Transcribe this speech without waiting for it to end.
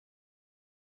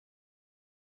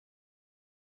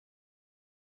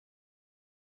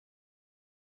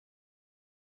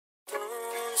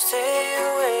Don't stay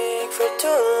awake for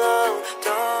too long,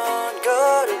 don't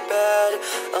go to bed.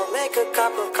 I'll make a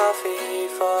cup of coffee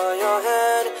for your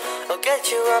head. I'll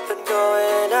get you up and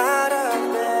going out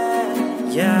of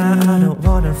bed. Yeah, I don't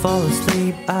wanna fall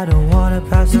asleep, I don't wanna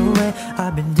pass away.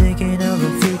 I've been thinking of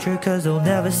the future, cause I'll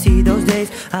never see those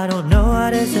days. I don't know how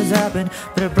this has happened,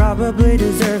 but I probably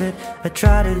deserve it. I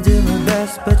try to do my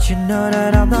best, but you know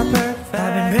that I'm not perfect.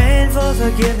 I've been praying for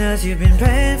forgiveness, you've been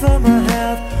praying for my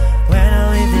health. When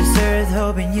I leave this earth,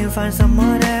 hoping you find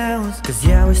someone else. Cause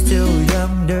yeah, we're still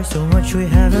young, there's so much we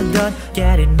haven't done.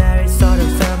 Getting married, start a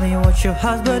family, watch your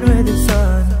husband with his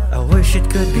son. I wish it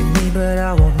could be me, but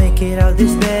I won't make it out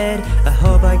this bed. I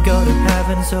hope I go to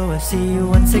heaven, so I see you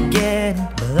once again.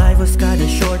 My life was kinda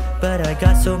short, but I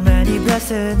got so many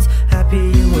blessings. Happy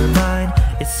you were mine,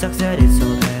 it sucks that it's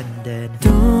all ended.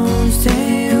 Don't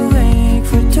stay awake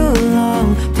for too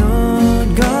long,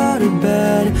 don't go to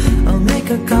bed. I'll make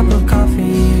a cup of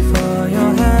coffee for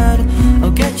your head.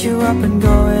 I'll get you up and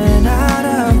going out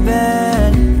of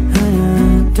bed.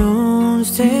 Don't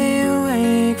stay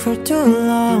awake for too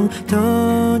long,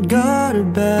 don't go to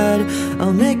bed.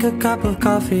 I'll make a cup of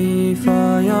coffee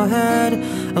for your head.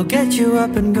 I'll get you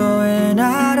up and going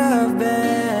out of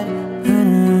bed.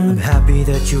 I'm happy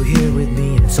that you're here with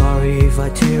me, and sorry if I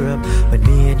tear up. When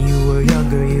me and you were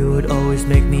younger, you would always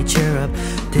make me cheer up.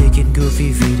 Taking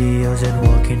goofy videos and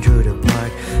walking through the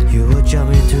park. You would jump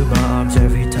into my arms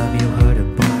every time you heard a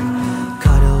bark.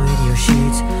 Cuddle in your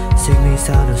sheets, sing me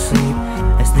sound asleep,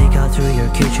 and sneak out through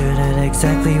your kitchen at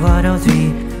exactly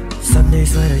 1:03.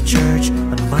 Sundays went to church,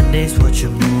 on Mondays watch a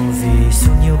movie.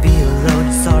 Soon you'll be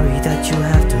alone, sorry that you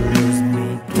have to lose me.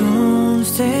 Don't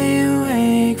stay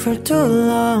awake for too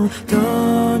long,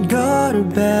 don't go to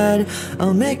bed.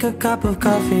 I'll make a cup of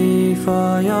coffee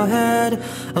for your head.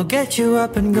 I'll get you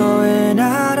up and going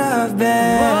out of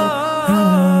bed.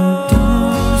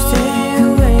 Don't stay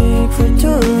awake for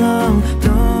too long,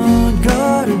 don't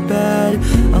go to bed.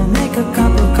 I'll make a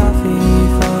cup of coffee